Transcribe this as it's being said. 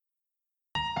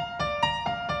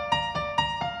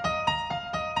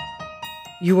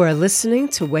You are listening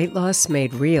to Weight Loss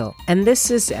Made Real, and this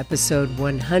is episode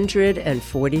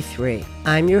 143.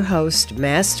 I'm your host,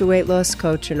 Master Weight Loss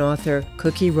Coach and author,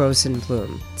 Cookie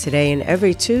Rosenblum. Today and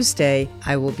every Tuesday,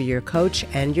 I will be your coach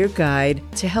and your guide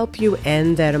to help you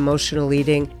end that emotional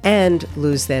eating and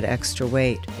lose that extra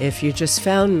weight. If you just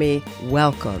found me,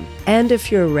 welcome. And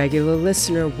if you're a regular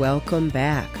listener, welcome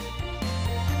back.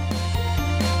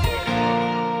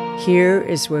 Here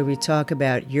is where we talk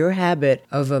about your habit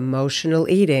of emotional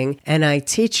eating, and I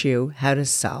teach you how to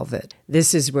solve it.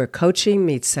 This is where coaching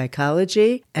meets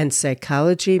psychology and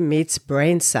psychology meets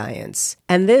brain science.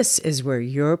 And this is where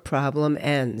your problem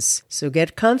ends. So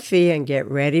get comfy and get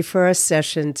ready for our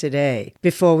session today.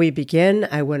 Before we begin,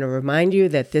 I want to remind you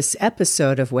that this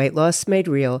episode of Weight Loss Made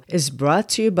Real is brought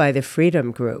to you by the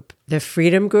Freedom Group. The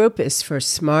Freedom Group is for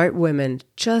smart women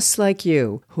just like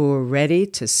you who are ready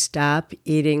to stop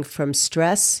eating from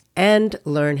stress and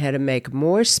learn how to make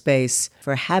more space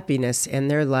for happiness in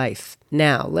their life.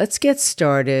 Now, let's get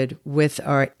started with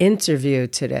our interview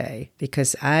today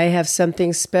because I have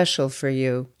something special for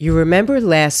you. You remember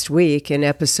last week in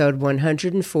episode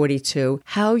 142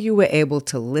 how you were able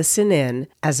to listen in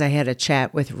as I had a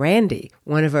chat with Randy,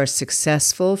 one of our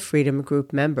successful Freedom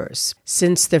Group members.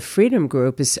 Since the Freedom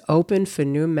Group is open for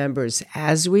new members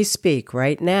as we speak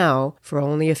right now for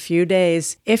only a few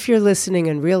days, if you're listening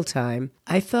in real time,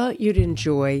 I thought you'd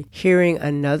enjoy hearing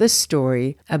another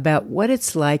story about what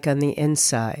it's like on the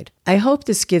inside. I hope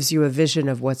this gives you a vision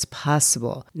of what's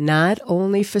possible, not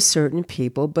only for certain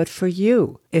people, but for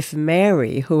you. If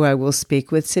Mary, who I will speak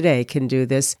with today, can do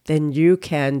this, then you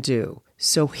can do.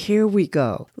 So here we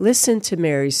go. Listen to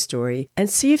Mary's story and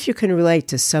see if you can relate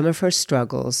to some of her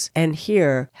struggles and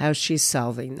hear how she's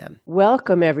solving them.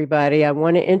 Welcome, everybody. I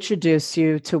want to introduce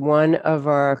you to one of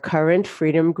our current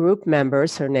Freedom Group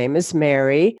members. Her name is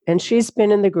Mary, and she's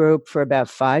been in the group for about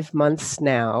 5 months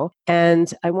now.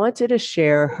 And I wanted to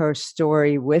share her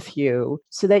story with you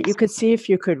so that you could see if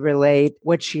you could relate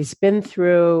what she's been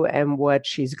through and what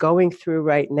she's going through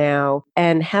right now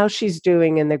and how she's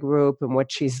doing in the group and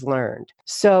what she's learned.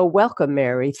 So welcome,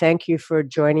 Mary. Thank you for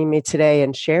joining me today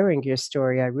and sharing your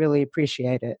story. I really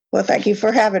appreciate it. Well, thank you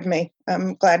for having me.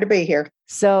 I'm glad to be here.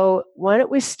 So why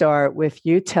don't we start with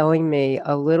you telling me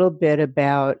a little bit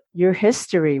about your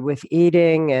history with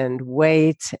eating and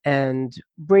weight and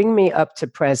bring me up to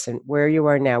present, where you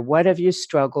are now. What have you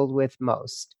struggled with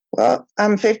most? Well,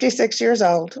 I'm 56 years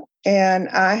old, and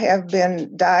I have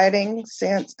been dieting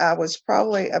since I was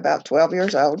probably about 12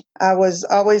 years old. I was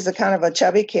always a kind of a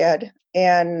chubby kid,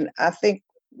 and I think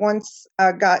once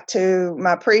I got to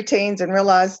my preteens and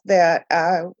realized that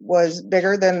I was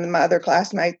bigger than my other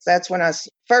classmates, that's when I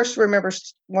first remember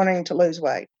wanting to lose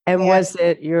weight. And was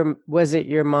it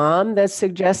your mom that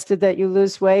suggested that you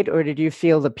lose weight, or did you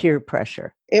feel the peer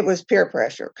pressure? It was peer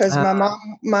pressure because my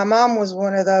mom was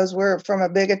one of those. We're from a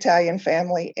big Italian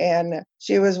family, and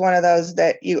she was one of those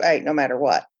that you ate no matter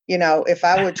what. You know, if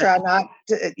I would try not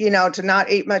to, to not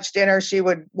eat much dinner, she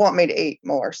would want me to eat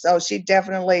more. So she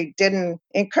definitely didn't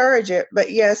encourage it,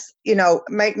 but yes,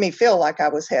 make me feel like I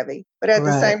was heavy. But at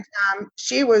the same time,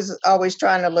 she was always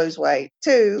trying to lose weight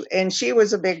too. And she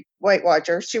was a big Weight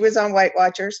Watcher. She was on Weight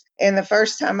Watchers. And the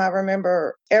first time I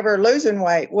remember ever losing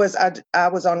weight was I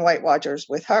was on Weight Watchers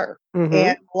with her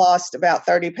and lost about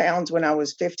 30 pounds when I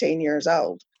was 15 years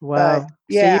old. Wow. But,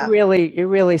 yeah. So you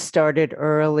really started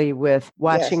early with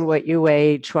watching what you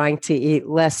ate, trying to eat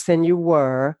less than you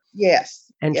were. Yes.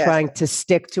 And trying to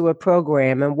stick to a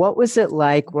program. And what was it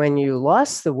like when you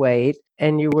lost the weight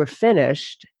and you were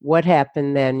finished? What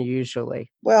happened then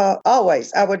usually? Well,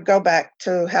 always. I would go back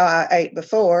to how I ate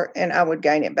before and I would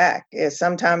gain it back.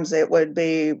 Sometimes it would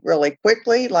be really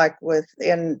quickly, like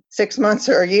within 6 months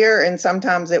or a year, and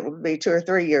sometimes it would be 2 or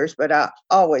 3 years, but I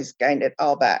always gained it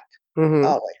all back.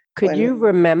 Always. Could you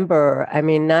remember,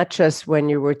 not just when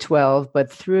you were 12,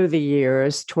 but through the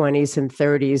years, 20s and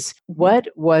 30s, what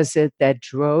was it that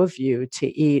drove you to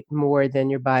eat more than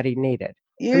your body needed?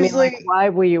 Usually, why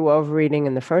were you overeating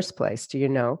in the first place? Do you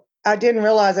know? I didn't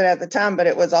realize it at the time, but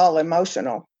it was all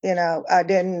emotional. I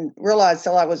didn't realize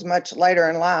till I was much later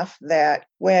in life that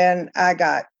when I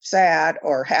got sad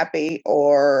or happy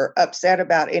or upset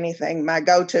about anything, my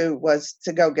go-to was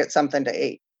to go get something to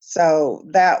eat. So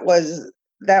that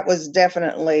was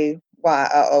definitely why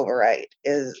I overate,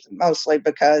 is mostly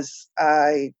because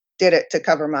I did it to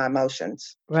cover my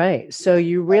emotions. Right. So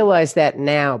you realize that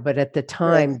now, but at the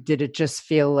time, did it just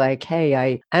feel like, hey,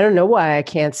 I don't know why I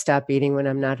can't stop eating when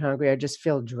I'm not hungry. I just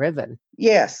feel driven.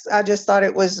 Yes. I just thought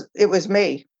it was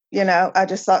me. I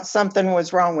just thought something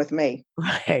was wrong with me.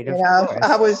 Right.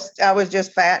 I was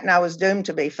just fat and I was doomed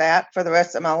to be fat for the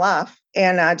rest of my life.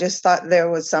 And I just thought there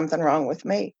was something wrong with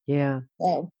me. Yeah.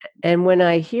 So, And when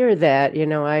I hear that,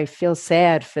 I feel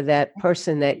sad for that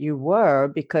person that you were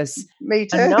because me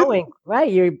too. unknowing,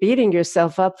 right, you're beating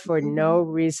yourself up for no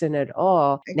Mhm. reason at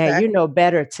all. Now, you Exactly. know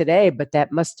better today, but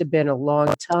that must have been a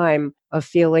long time of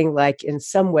feeling like in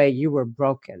some way you were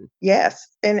broken. Yes.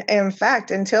 And in fact,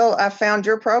 until I found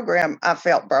your program, I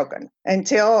felt broken.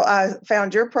 Until I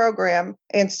found your program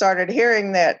and started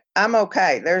hearing that I'm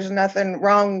okay. There's nothing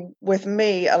wrong with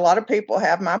me. A lot of people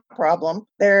have my problem.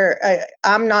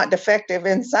 I'm not defective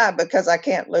inside because I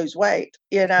can't lose weight.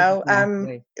 I'm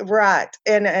Exactly. right.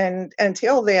 And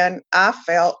until then, I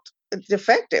felt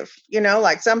defective,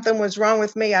 like something was wrong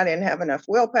with me. I didn't have enough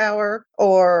willpower,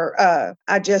 or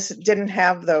I just didn't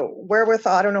have the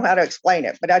wherewithal. I don't know how to explain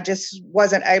it, but I just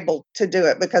wasn't able to do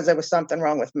it because there was something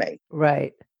wrong with me.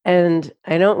 Right. And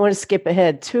I don't want to skip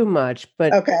ahead too much,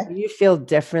 but Okay. do you feel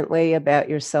differently about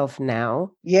yourself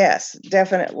now? Yes,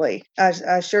 definitely.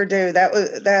 I sure do. That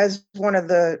is one of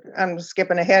the, I'm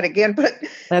skipping ahead again, but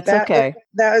That's that is okay.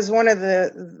 that is one of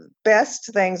the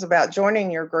best things about joining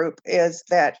your group is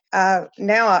that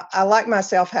now I like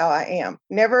myself how I am.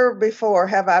 Never before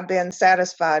have I been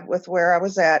satisfied with where I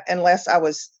was at unless I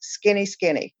was skinny,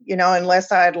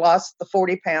 unless I had lost the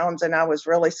 40 pounds and I was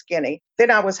really skinny.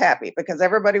 Then I was happy because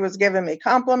everybody was giving me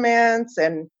compliments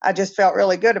and I just felt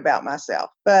really good about myself.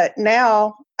 But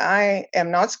now I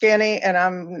am not skinny and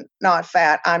I'm not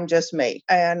fat. I'm just me.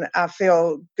 And I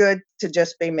feel good to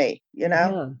just be me.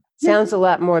 Yeah. Sounds a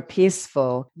lot more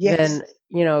peaceful Yes. than,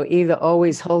 either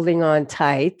always holding on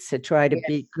tight to try to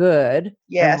be Yes. good and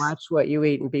Yes. watch what you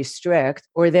eat and be strict,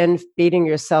 or then beating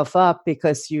yourself up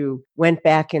because you went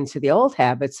back into the old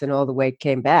habits and all the weight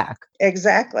came back.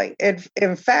 Exactly.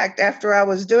 In fact, after I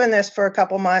was doing this for a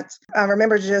couple months, I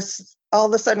remember just all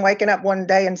of a sudden waking up one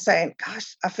day and saying,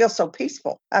 gosh, I feel so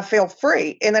peaceful. I feel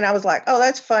free. And then I was like, oh,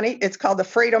 that's funny. It's called the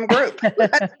Freedom Group.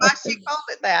 That's why she called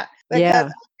it that. Because Yeah.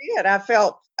 I did. I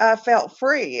felt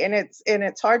free. And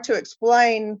it's hard to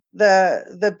explain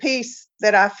the peace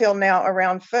that I feel now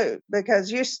around food,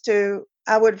 because used to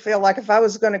I would feel like if I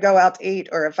was going to go out to eat,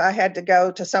 or if I had to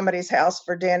go to somebody's house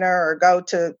for dinner or go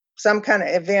to some kind of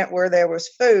event where there was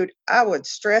food, I would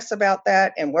stress about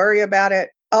that and worry about it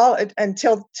all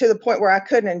until to the point where I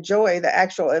couldn't enjoy the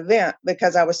actual event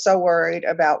because I was so worried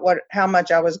about how much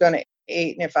I was going to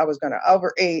eat and if I was going to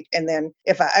overeat. And then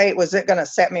if I ate, was it going to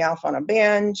set me off on a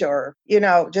binge, or,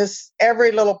 just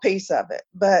every little piece of it.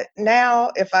 But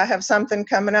now if I have something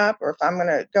coming up or if I'm going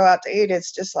to go out to eat,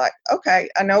 it's just like, okay,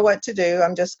 I know what to do.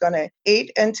 I'm just going to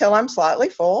eat until I'm slightly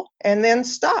full and then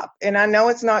stop. And I know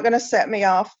it's not going to set me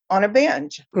off on a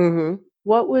binge. Hmm.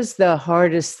 What was the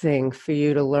hardest thing for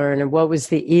you to learn, and what was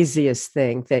the easiest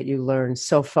thing that you learned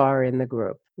so far in the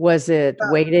group? Was it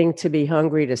waiting to be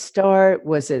hungry to start?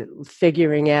 Was it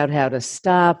figuring out how to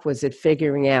stop? Was it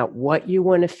figuring out what you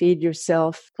want to feed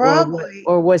yourself? Probably.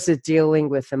 Or was it dealing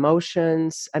with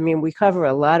emotions? I mean, we cover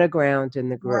a lot of ground in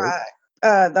the group.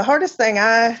 Right. The hardest thing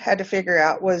I had to figure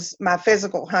out was my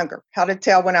physical hunger, how to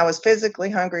tell when I was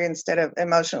physically hungry instead of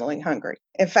emotionally hungry.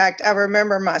 In fact, I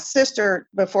remember my sister,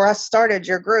 before I started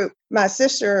your group, my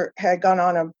sister had gone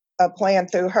on a plan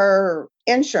through her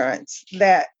insurance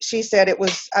that she said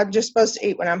I'm just supposed to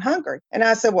eat when I'm hungry. And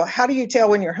I said, well, how do you tell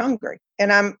when you're hungry?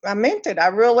 And I meant it. I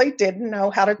really didn't know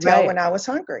how to tell Right, when I was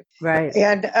hungry. right.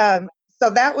 And so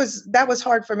that was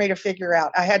hard for me to figure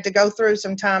out. I had to go through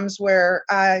some times where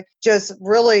I just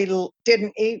really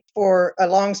didn't eat for a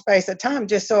long space of time,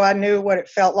 just so I knew what it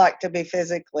felt like to be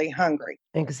physically hungry.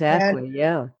 And Exactly.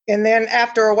 Yeah. and then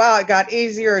after a while, it got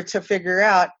easier to figure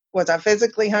out, was I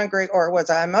physically hungry or was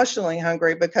I emotionally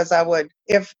hungry? Because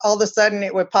if all of a sudden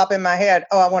it would pop in my head,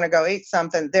 oh, I want to go eat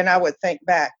something, then I would think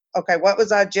back, okay, what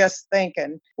was I just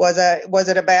thinking? Was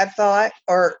it a bad thought,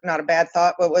 or not a bad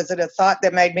thought, but was it a thought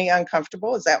that made me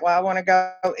uncomfortable? Is that why I want to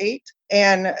go eat?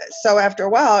 And so after a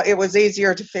while, it was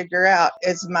easier to figure out,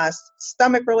 is my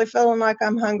stomach really feeling like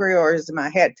I'm hungry, or is my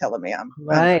head telling me I'm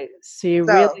hungry? Right. So you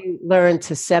So really learn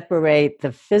to separate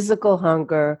the physical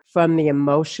hunger from the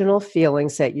emotional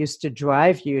feelings that used to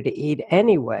drive you to eat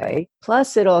anyway.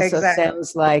 Plus, it also exactly.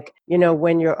 sounds like,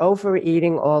 when you're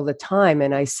overeating all the time,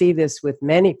 and I see this with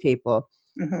many people,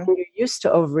 Hmm. when you're used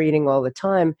to overeating all the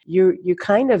time, you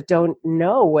kind of don't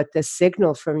know what the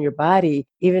signal from your body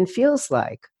even feels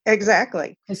like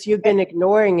Exactly. because you've been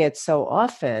ignoring it so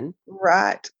often.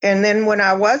 Right. And then when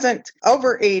I wasn't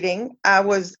overeating, I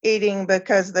was eating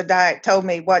because the diet told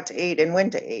me what to eat and when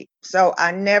to eat. So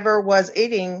I never was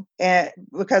eating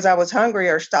because I was hungry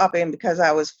or stopping because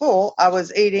I was full. I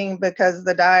was eating because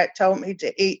the diet told me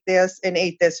to eat this and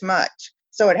eat this much.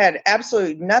 So it had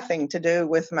absolutely nothing to do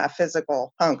with my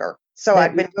physical hunger. So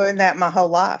I'd been doing that my whole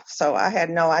life. So I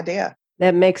had no idea.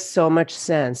 That makes so much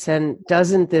sense. And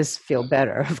doesn't this feel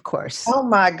better, of course? Oh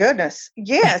my goodness.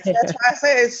 Yes. That's why I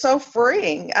say it's so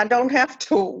freeing. I don't have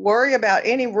to worry about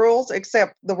any rules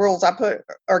except the rules I put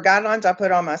or guidelines I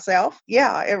put on myself.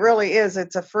 Yeah, it really is.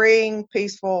 It's a freeing,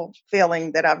 peaceful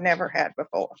feeling that I've never had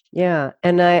before. Yeah.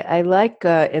 And I like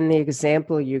in the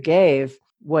example you gave,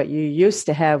 what you used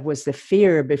to have was the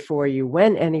fear before you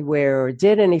went anywhere or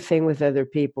did anything with other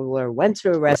people or went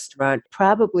to a restaurant,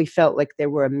 probably felt like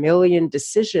there were a million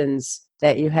decisions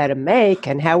that you had to make.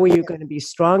 And how were you going to be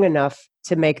strong enough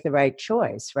to make the right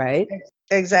choice, right?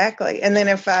 Exactly. And then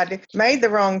if I'd made the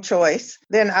wrong choice,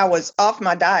 then I was off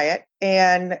my diet.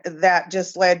 And that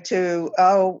just led to,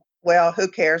 oh, well, who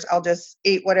cares? I'll just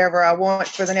eat whatever I want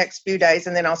for the next few days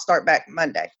and then I'll start back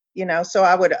Monday. So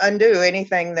I would undo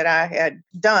anything that I had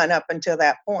done up until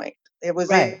that point. It was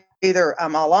either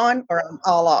I'm all on or I'm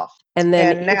all off. And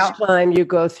then each time you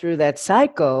go through that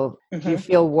cycle, you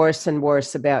feel worse and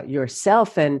worse about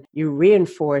yourself, and you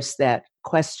reinforce that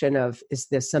question of, is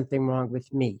there something wrong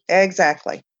with me?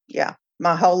 Exactly. Yeah.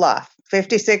 My whole life,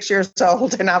 56 years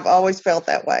old, and I've always felt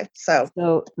that way.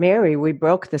 So Mary, we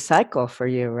broke the cycle for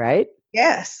you, right?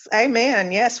 Yes.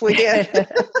 Amen. Yes, we did.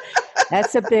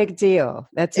 That's a big deal.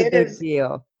 That's a big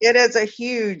deal. It is a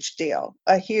huge deal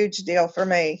for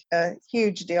me, a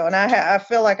huge deal. And I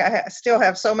feel like I still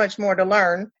have so much more to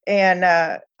learn. And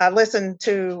I listened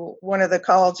to one of the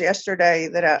calls yesterday,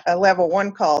 a level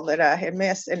 1 call that I had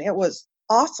missed, and it was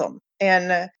awesome.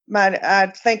 And I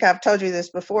think I've told you this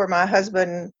before. My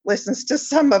husband listens to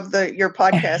some of your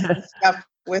podcasts and stuff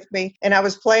with me, and I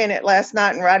was playing it last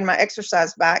night and riding my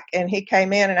exercise bike, and he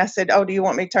came in and I said, oh, do you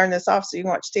want me to turn this off so you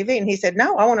can watch TV? And he said,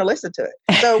 no, I want to listen to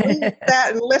it. So we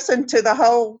sat and listened to the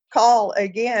whole call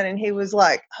again, and he was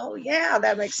like, oh yeah,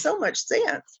 that makes so much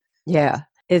sense. Yeah.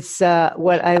 It's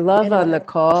what I love on the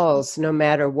calls, no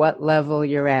matter what level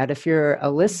you're at. If you're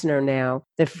a listener now,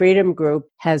 the Freedom Group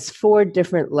has 4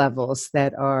 different levels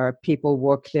that people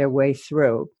work their way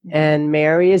through. And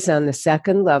Mary is on the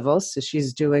 2nd level, so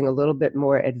she's doing a little bit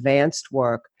more advanced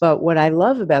work. But what I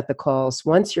love about the calls,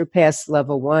 once you're past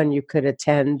level 1, you could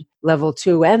attend level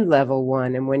 2 and level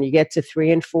 1. And when you get to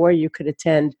 3 and 4, you could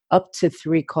attend up to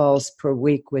 3 calls per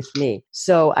week with me.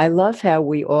 So I love how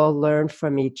we all learn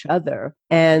from each other.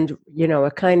 And,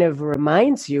 it kind of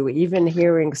reminds you, even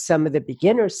hearing some of the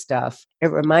beginner stuff, it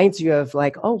reminds you of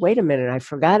like, oh, wait a minute, I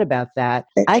forgot about that.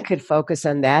 I could focus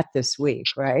on that this week,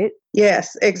 right?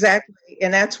 Yes, exactly.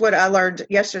 And that's what I learned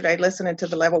yesterday listening to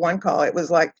the level 1 call. It was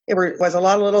like, was a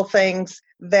lot of little things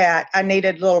that I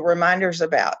needed little reminders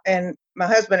about. And my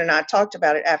husband and I talked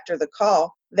about it after the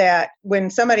call, that when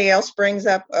somebody else brings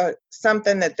up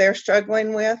something that they're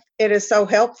struggling with, it is so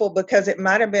helpful because it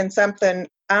might have been something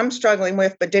I'm struggling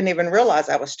with, but didn't even realize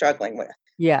I was struggling with.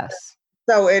 Yes.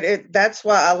 So that's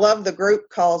why I love the group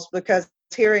calls, because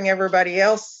hearing everybody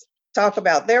else talk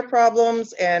about their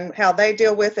problems and how they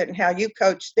deal with it and how you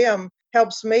coach them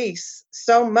helps me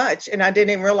so much. And I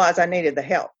didn't even realize I needed the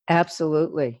help.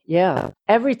 Absolutely. Yeah.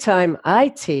 Every time I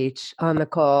teach on the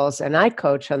calls and I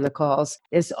coach on the calls,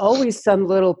 there's always some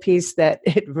little piece that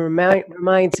it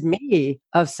reminds me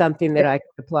of something that I can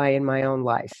apply in my own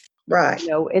life. Right.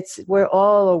 We're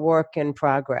all a work in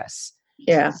progress.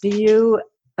 Yeah. Do you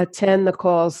attend the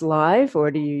calls live, or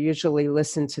do you usually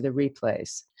listen to the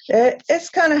replays? It's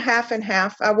kind of half and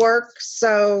half. I work,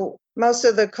 so most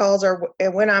of the calls are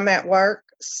when I'm at work.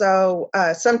 So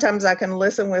sometimes I can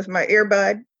listen with my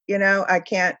earbud. I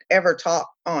can't ever talk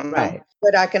on them,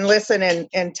 but I can listen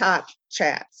and type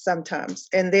chat sometimes.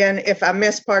 And then if I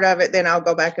miss part of it, then I'll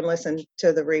go back and listen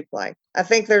to the replay. I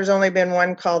think there's only been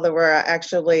one call where I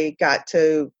actually got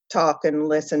to talk and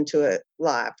listen to it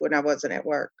live when I wasn't at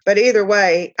work. But either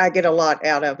way, I get a lot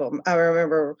out of them. I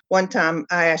remember one time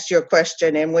I asked you a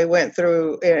question and we went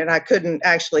through, and I couldn't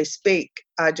actually speak.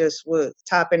 I just was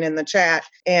typing in the chat,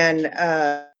 and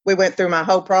we went through my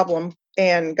whole problem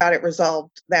and got it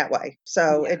resolved that way.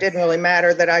 So It didn't really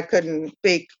matter that I couldn't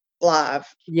speak live.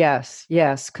 Yes.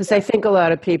 Because I think a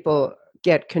lot of people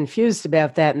get confused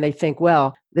about that, and they think,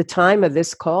 well, the time of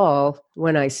this call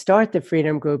when I start the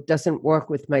Freedom Group doesn't work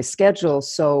with my schedule,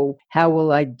 so how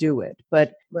will I do it?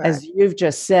 But as you've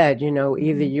just said,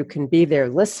 either you can be there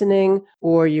listening,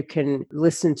 or you can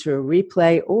listen to a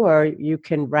replay, or you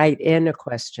can write in a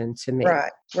question to me.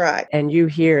 Right. And you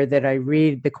hear that I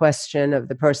read the question of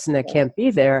the person that can't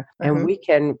be there, and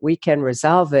we can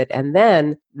resolve it. And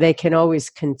then they can always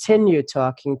continue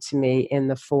talking to me in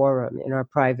the forum, in our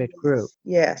private group.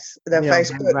 Yes, the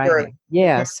Facebook group.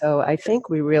 Yeah, so I think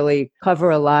we really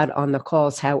cover a lot on the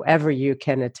calls, however you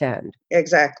can attend.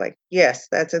 Exactly. Yes,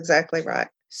 that's exactly right.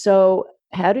 So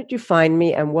how did you find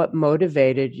me and what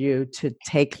motivated you to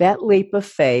take that leap of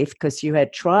faith? Because you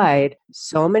had tried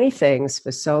so many things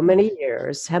for so many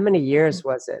years. How many years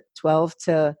was it? 12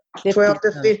 to 50 12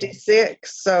 to something.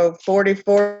 56, so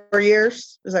 44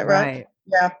 years. Is that right? Right.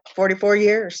 Yeah, 44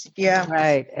 years. Yeah.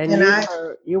 Right. And And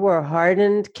you were a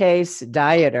hardened case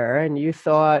dieter and you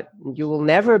thought you will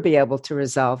never be able to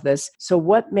resolve this. So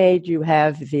what made you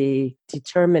have the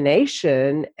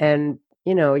determination and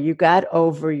you got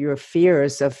over your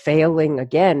fears of failing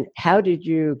again? How did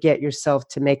you get yourself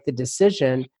to make the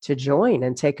decision to join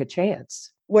and take a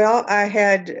chance? Well, I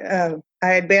had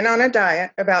been on a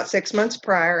diet about 6 months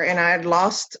prior, and I had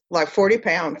lost like 40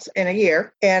 pounds in a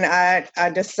year. And I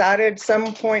decided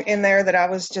some point in there that I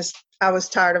was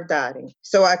tired of dieting,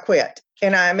 so I quit.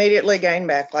 And I immediately gained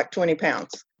back like 20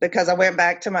 pounds because I went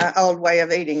back to my old way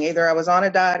of eating. Either I was on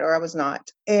a diet or I was not.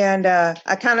 And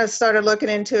I kind of started looking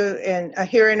into and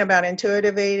hearing about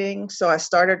intuitive eating. So I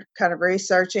started kind of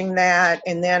researching that.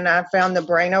 And then I found the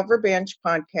Brain Over Binge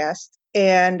podcast.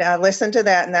 And I listened to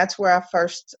that, and that's where I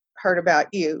first heard about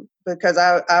you, because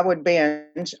I would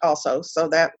binge also.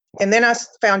 And then I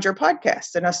found your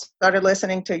podcast, and I started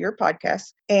listening to your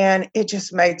podcast, and it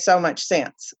just made so much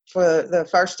sense. For the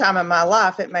first time in my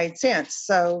life, it made sense.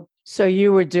 So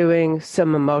you were doing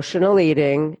some emotional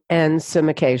eating and some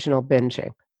occasional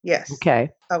binging. Yes, Okay.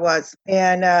 I was.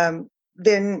 And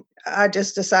then I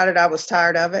just decided I was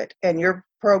tired of it, and your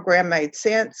program made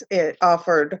sense. It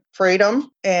offered freedom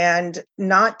and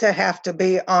not to have to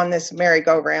be on this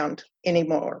merry-go-round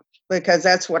anymore, because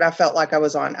that's what I felt like I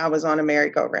was on. I was on a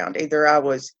merry-go-round. Either I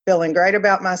was feeling great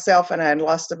about myself and I had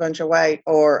lost a bunch of weight,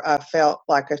 or I felt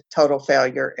like a total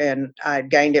failure and I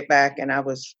gained it back and I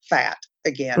was fat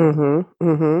again. Mm-hmm,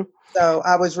 mm-hmm. So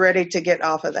I was ready to get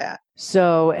off of that.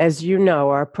 So, as you know,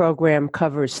 our program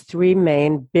covers three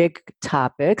main big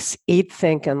topics: eat,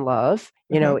 think, and love.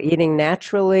 Eating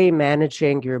naturally,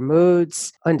 managing your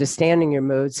moods, understanding your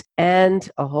moods, and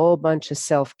a whole bunch of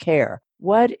self-care.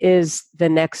 What is the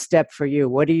next step for you?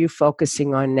 What are you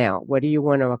focusing on now? What do you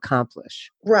want to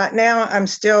accomplish? Right now, I'm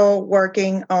still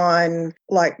working on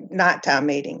like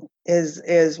nighttime eating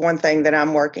is one thing that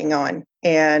I'm working on.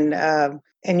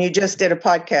 And you just did a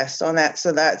podcast on that.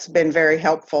 So that's been very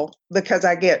helpful, because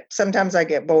sometimes I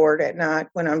get bored at night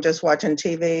when I'm just watching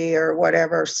TV or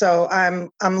whatever. So I'm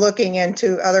looking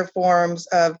into other forms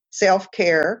of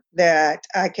self-care that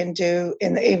I can do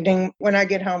in the evening when I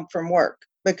get home from work,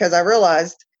 because I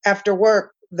realized after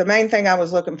work, the main thing I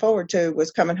was looking forward to was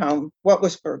coming home, what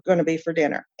was going to be for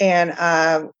dinner. And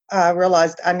I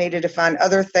realized I needed to find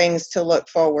other things to look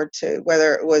forward to,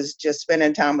 whether it was just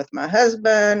spending time with my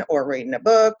husband or reading a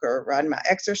book or riding my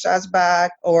exercise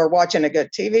bike or watching a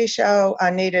good TV show.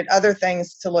 I needed other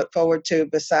things to look forward to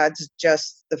besides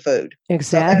just the food.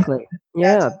 Exactly. So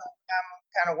that's what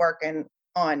I'm kind of working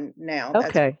on now.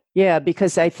 Okay. Yeah,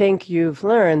 because I think you've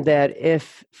learned that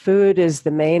if food is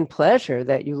the main pleasure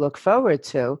that you look forward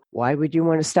to, why would you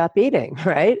want to stop eating,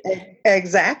 right?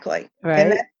 Exactly.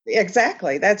 Right.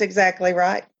 Exactly. That's exactly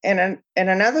right. And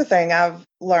another thing I've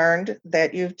learned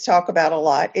that you talk about a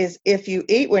lot is if you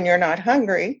eat when you're not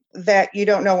hungry, that you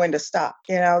don't know when to stop.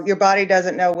 Your body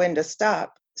doesn't know when to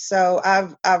stop. So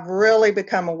I've really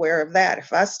become aware of that.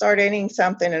 If I start eating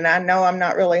something and I know I'm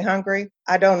not really hungry,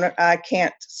 I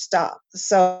can't stop.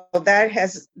 So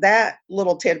that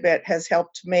little tidbit has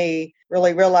helped me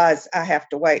really realize I have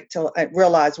to wait till I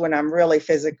realize when I'm really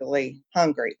physically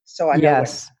hungry. So I know when.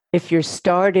 If you're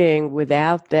starting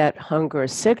without that hunger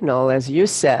signal, as you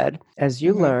said, as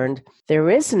you learned, there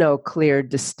is no clear,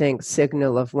 distinct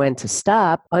signal of when to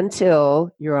stop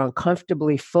until you're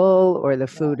uncomfortably full or the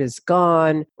food is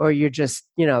gone or you're just,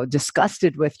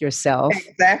 disgusted with yourself.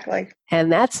 Exactly.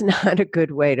 And that's not a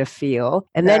good way to feel.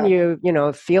 And then you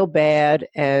feel bad,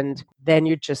 and then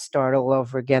you just start all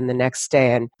over again the next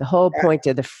day. And the whole point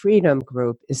of the Freedom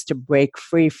Group is to break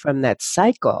free from that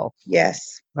cycle.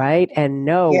 Yes. Right? And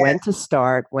know when to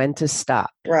start, when to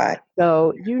stop. Right.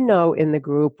 So, in the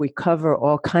group, we cover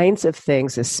all kinds of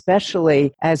things,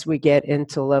 especially as we get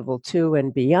into level 2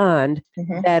 and beyond,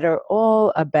 that are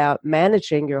all about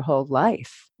managing your whole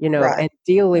life, and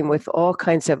dealing with all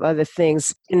kinds of other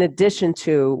things in addition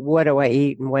to what do I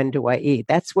eat and when do I eat?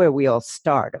 That's where we all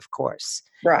start, of course.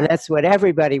 Right. And that's what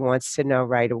everybody wants to know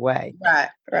right away.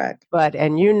 Right. But,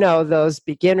 those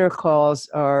beginner calls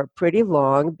are pretty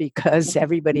long because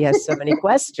everybody has so many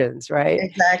questions, right?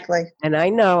 Exactly. And I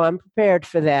know I'm prepared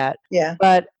for that. Yeah.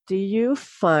 But do you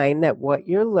find that what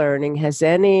you're learning has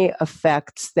any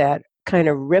effects that kind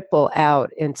of ripple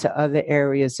out into other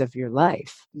areas of your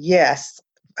life? Yes.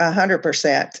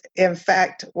 100%. In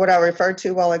fact, what I referred to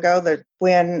a while ago, that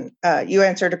when you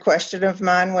answered a question of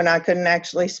mine when I couldn't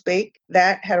actually speak,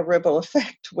 that had a ripple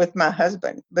effect with my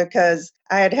husband, because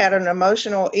I had had an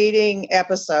emotional eating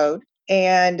episode.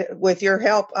 And with your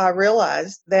help, I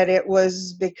realized that it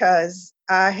was because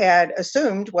I had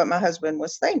assumed what my husband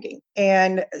was thinking.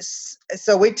 And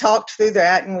so we talked through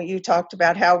that, and you talked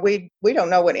about how we don't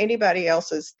know what anybody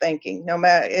else is thinking. No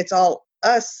matter, it's all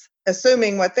us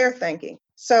assuming what they're thinking.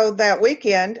 So that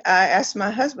weekend, I asked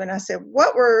my husband, I said,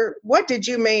 what did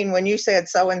you mean when you said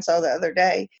so-and-so the other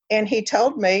day? And he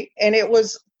told me, and it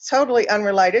was totally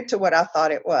unrelated to what I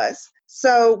thought it was.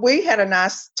 So we had a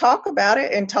nice talk about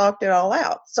it and talked it all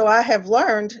out. So I have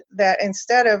learned that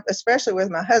instead of, especially with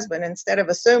my husband, instead of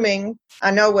assuming I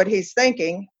know what he's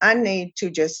thinking, I need to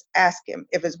just ask him.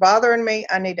 If it's bothering me,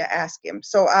 I need to ask him.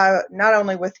 So I, not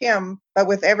only with him, but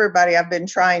with everybody, I've been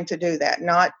trying to do that,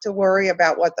 not to worry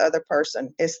about what the other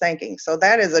person is thinking. So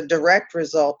that is a direct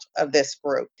result of this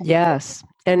group. Yes.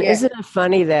 And Yeah. Isn't it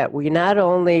funny that we not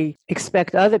only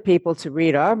expect other people to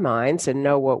read our minds and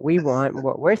know what we want and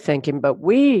what we're thinking, but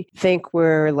we think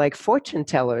we're like fortune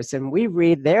tellers and we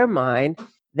read their mind.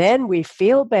 Then we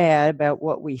feel bad about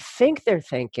what we think they're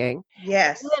thinking.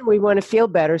 Yes. And then we want to feel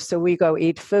better, so we go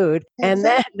eat food. Exactly. And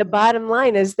then the bottom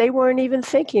line is they weren't even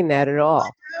thinking that at all.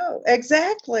 No,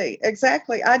 exactly.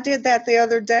 I did that the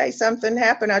other day. Something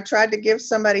happened. I tried to give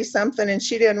somebody something and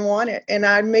she didn't want it. And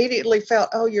I immediately felt,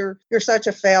 oh, you're such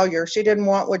a failure. She didn't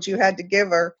want what you had to give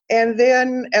her. And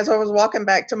then as I was walking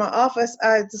back to my office,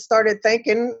 I just started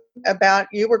thinking about,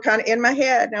 you were kind of in my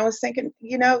head. And I was thinking,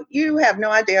 you have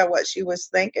no idea what she was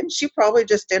thinking. She probably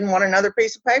just didn't want another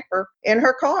piece of paper in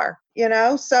her car,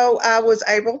 so I was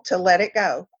able to let it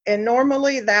go. And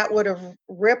normally that would have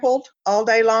rippled all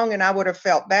day long and I would have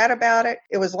felt bad about it.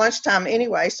 It was lunchtime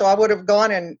anyway, so I would have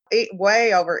gone and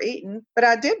way overeaten, but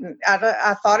I didn't.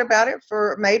 I thought about it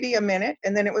for maybe a minute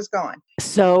and then it was gone.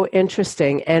 So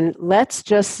interesting. And let's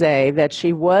just say that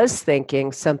she was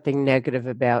thinking something negative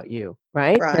about you,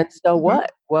 right? And so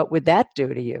what? What would that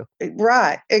do to you?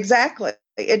 Right, exactly.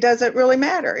 It doesn't really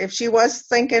matter. If she was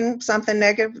thinking something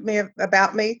negative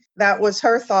about me, that was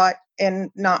her thought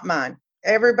and not mine.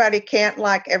 Everybody can't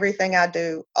like everything I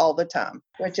do all the time,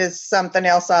 which is something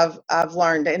else I've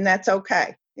learned, and that's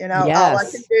okay. Yes. All I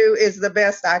can do is the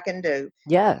best I can do.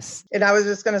 Yes. And I was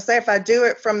just going to say, if I do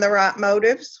it from the right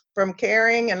motives, from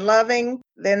caring and loving,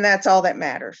 then that's all that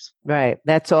matters. Right.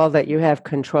 That's all that you have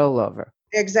control over.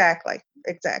 Exactly.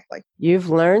 You've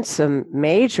learned some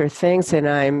major things, and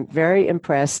I'm very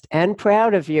impressed and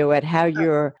proud of you at how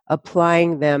you're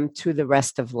applying them to the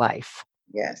rest of life.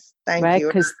 Yes, thank you.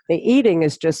 Because the eating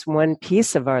is just one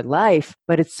piece of our life,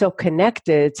 but it's so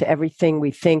connected to everything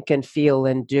we think and feel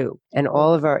and do and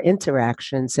all of our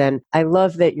interactions. And I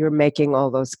love that you're making all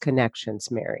those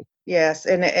connections, Mary. Yes,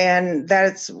 and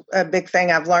that's a big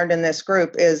thing I've learned in this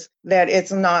group is that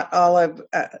it's not all of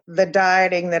the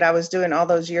dieting that I was doing all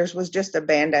those years was just a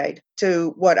Band-Aid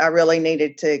to what I really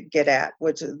needed to get at,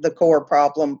 which is the core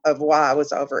problem of why I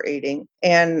was overeating.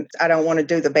 And I don't want to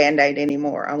do the Band-Aid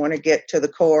anymore. I want to get to the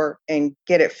core and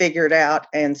get it figured out,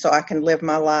 and so I can live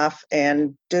my life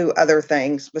and do other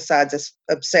things besides just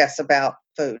obsess about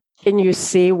food. Can you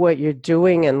see what you're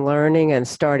doing and learning and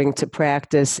starting to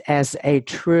practice as a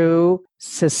true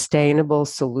sustainable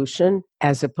solution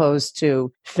as opposed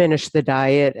to finish the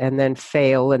diet and then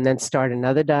fail and then start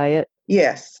another diet?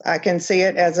 Yes, I can see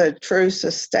it as a true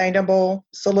sustainable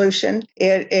solution.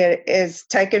 It has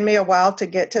taken me a while to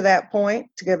get to that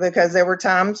point because there were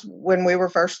times when we were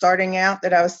first starting out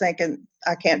that I was thinking,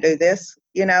 I can't do this.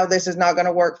 This is not going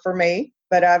to work for me.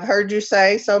 But I've heard you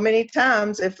say so many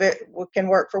times, if it can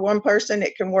work for one person,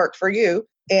 it can work for you.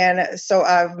 And so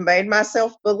I've made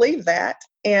myself believe that.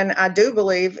 And I do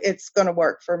believe it's going to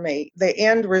work for me. The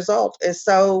end result is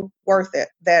so worth it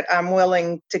that I'm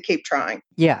willing to keep trying.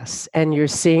 Yes. And you're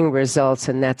seeing results,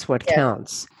 and that's what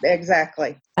counts.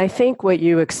 Exactly. I think what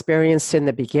you experienced in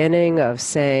the beginning of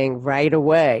saying right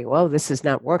away, well, this is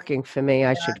not working for me,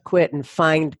 I should quit and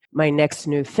find my next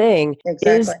new thing,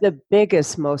 is the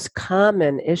biggest, most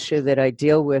common issue that I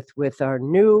deal with our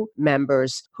new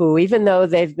members who, even though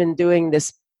they've been doing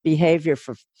this behavior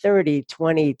for 30,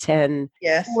 20, 10,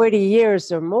 40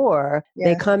 years or more,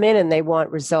 they come in and they want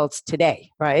results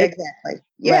today, right? Exactly.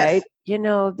 Yes. Right?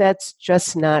 that's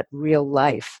just not real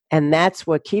life. And that's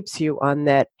what keeps you on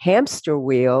that hamster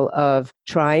wheel of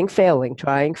trying, failing,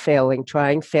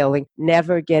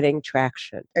 never getting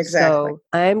traction. Exactly. So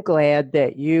I'm glad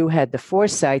that you had the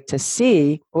foresight to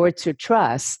see or to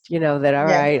trust, that, all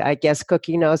right, I guess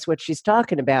Cookie knows what she's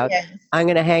talking about. Yes. I'm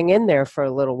going to hang in there for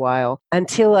a little while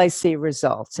until I see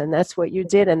results. And that's what you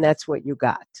did, and that's what you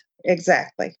got.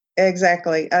 Exactly.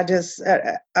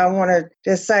 I want to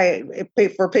just say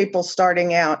for people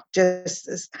starting out,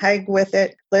 just hang with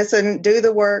it, listen, do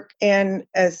the work. And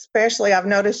especially I've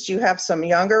noticed you have some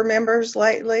younger members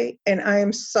lately, and I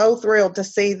am so thrilled to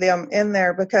see them in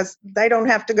there because they don't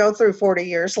have to go through 40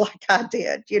 years like I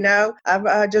did.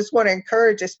 I just want to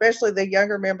encourage, especially the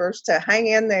younger members, to hang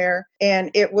in there, and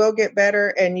it will get better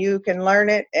and you can learn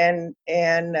it, and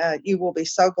you will be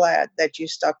so glad that you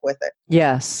stuck with it.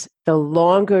 Yes. The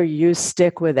longer you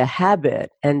stick with a habit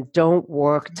and don't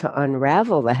work to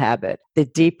unravel the habit, the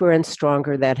deeper and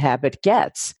stronger that habit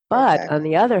gets. But Exactly. On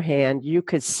the other hand, you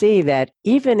could see that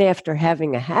even after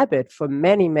having a habit for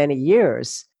many, many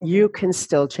years, you can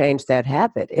still change that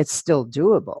habit. It's still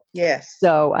doable. Yes.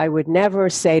 So I would never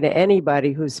say to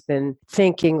anybody who's been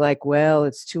thinking like, well,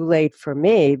 it's too late for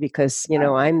me because,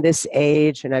 I'm this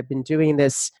age and I've been doing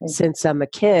this since I'm a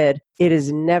kid. It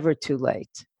is never too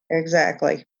late.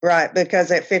 Exactly. Right.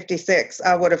 Because at 56,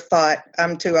 I would have thought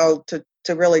I'm too old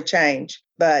to really change,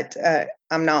 but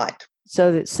I'm not.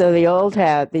 So the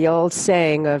old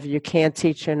saying of you can't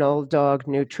teach an old dog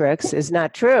new tricks is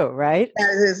not true, right?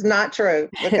 That is not true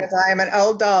because I am an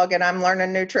old dog and I'm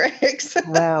learning new tricks.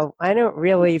 Well, I don't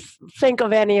really think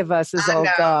of any of us as old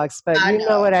dogs, but you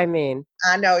know what I mean.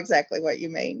 I know exactly what you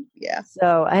mean. Yeah.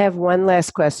 So I have one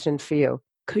last question for you.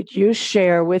 Could you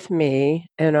share with me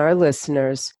and our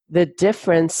listeners the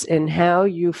difference in how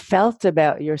you felt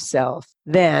about yourself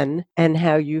then and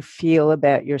how you feel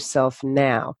about yourself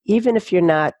now? Even if you're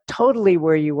not totally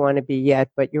where you want to be yet,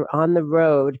 but you're on the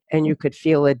road and you could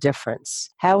feel a difference.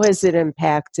 How has it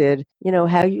impacted,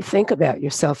 how you think about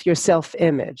yourself, your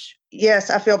self-image? Yes,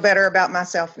 I feel better about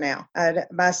myself now.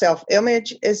 My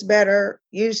self-image is better.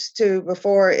 Used to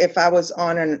before, if I was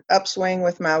on an upswing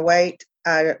with my weight,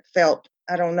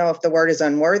 I don't know if the word is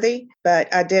unworthy,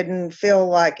 but I didn't feel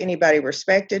like anybody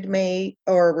respected me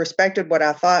or respected what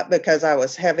I thought because I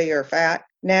was heavy or fat.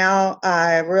 Now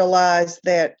I realize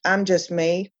that I'm just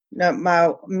me.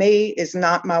 No, me is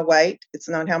not my weight. It's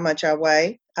not how much I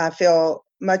weigh. I feel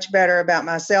much better about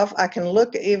myself. I can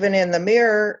look even in the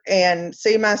mirror and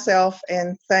see myself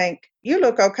and think, you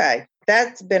look okay.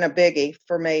 That's been a biggie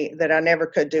for me that I never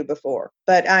could do before.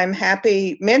 But I'm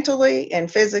happy mentally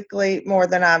and physically more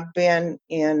than I've been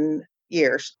in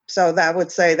years. So I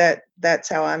would say that that's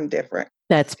how I'm different.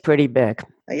 That's pretty big.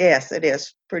 Yes, it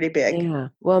is pretty big. Yeah.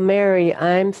 Well, Mary,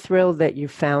 I'm thrilled that you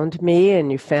found me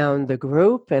and you found the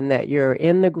group and that you're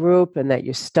in the group and that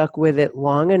you stuck with it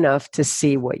long enough to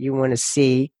see what you want to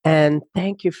see. And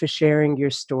thank you for sharing your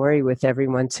story with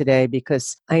everyone today,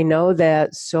 because I know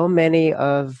that so many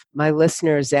of my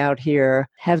listeners out here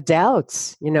have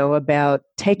doubts, about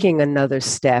taking another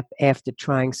step after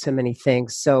trying so many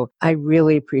things. So I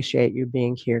really appreciate you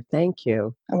being here. Thank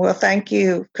you. Well, thank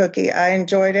you, Cookie. I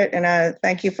enjoyed it. And I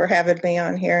thank you for having me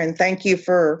on here. And thank you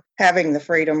for having the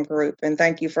Freedom Group. And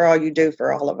thank you for all you do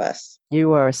for all of us.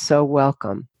 You are so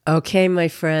welcome. Okay, my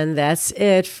friend, that's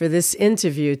it for this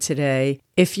interview today.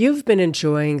 If you've been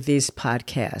enjoying these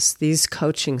podcasts, these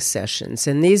coaching sessions,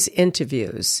 and these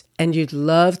interviews, and you'd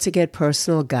love to get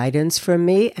personal guidance from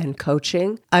me and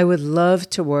coaching, I would love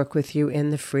to work with you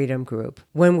in the Freedom Group.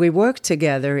 When we work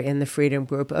together in the Freedom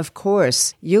Group, of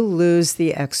course, you'll lose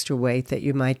the extra weight that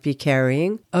you might be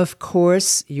carrying. Of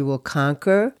course, you will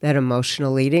conquer that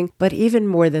emotional eating, but even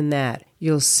more than that,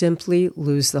 you'll simply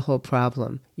lose the whole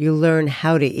problem. You learn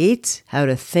how to eat, how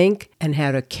to think, and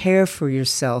how to care for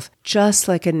yourself, just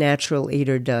like a natural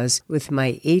eater does with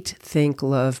my Eat, Think,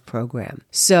 Love program.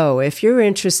 So if you're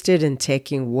interested in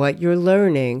taking what you're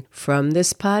learning from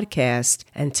this podcast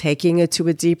and taking it to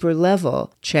a deeper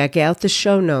level, check out the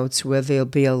show notes where there'll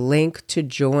be a link to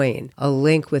join, a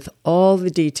link with all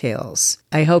the details.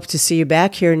 I hope to see you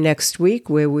back here next week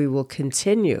where we will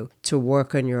continue to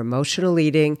work on your emotional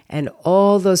eating and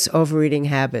all those overeating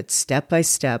habits step by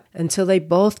step until they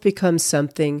both become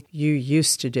something you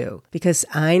used to do, because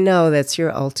I know that's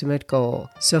your ultimate goal.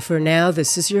 So for now,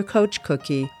 this is your Coach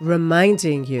Cookie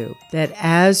reminding you that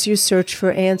as you search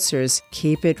for answers,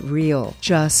 keep it real,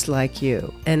 just like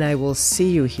you. And I will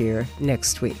see you here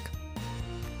next week.